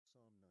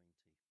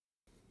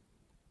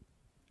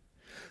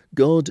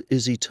God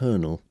is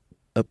eternal,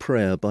 a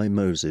prayer by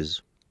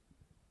Moses.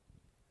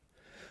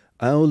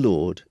 Our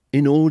Lord,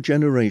 in all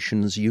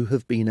generations you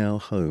have been our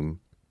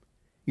home.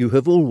 You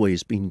have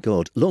always been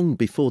God, long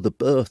before the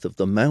birth of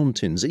the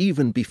mountains,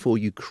 even before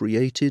you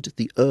created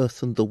the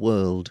earth and the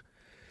world.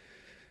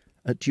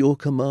 At your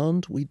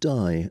command we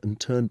die and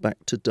turn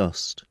back to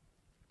dust.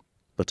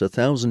 But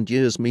 1,000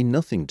 years mean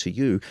nothing to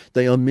you.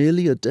 They are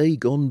merely a day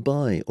gone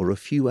by or a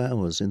few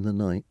hours in the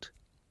night.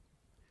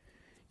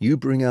 You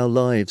bring our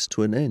lives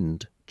to an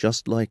end,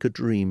 just like a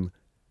dream.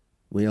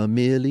 We are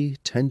merely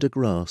tender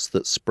grass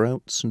that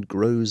sprouts and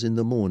grows in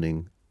the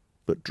morning,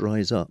 but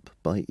dries up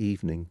by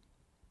evening.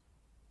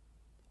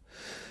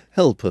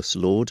 Help us,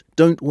 Lord,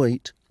 don't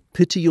wait.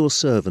 Pity your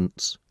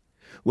servants.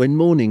 When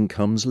morning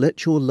comes,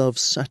 let your love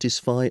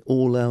satisfy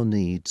all our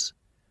needs.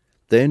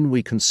 Then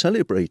we can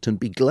celebrate and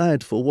be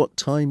glad for what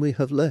time we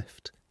have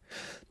left.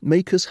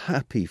 Make us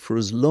happy for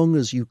as long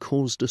as you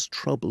caused us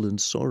trouble and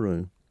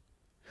sorrow.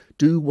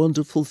 Do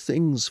wonderful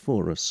things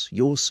for us,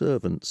 your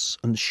servants,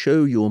 and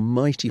show your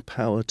mighty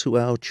power to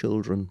our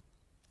children.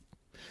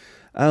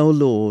 Our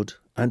Lord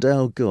and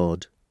our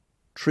God,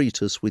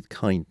 treat us with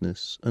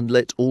kindness and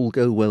let all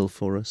go well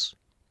for us.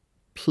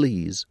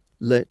 Please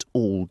let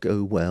all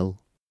go well.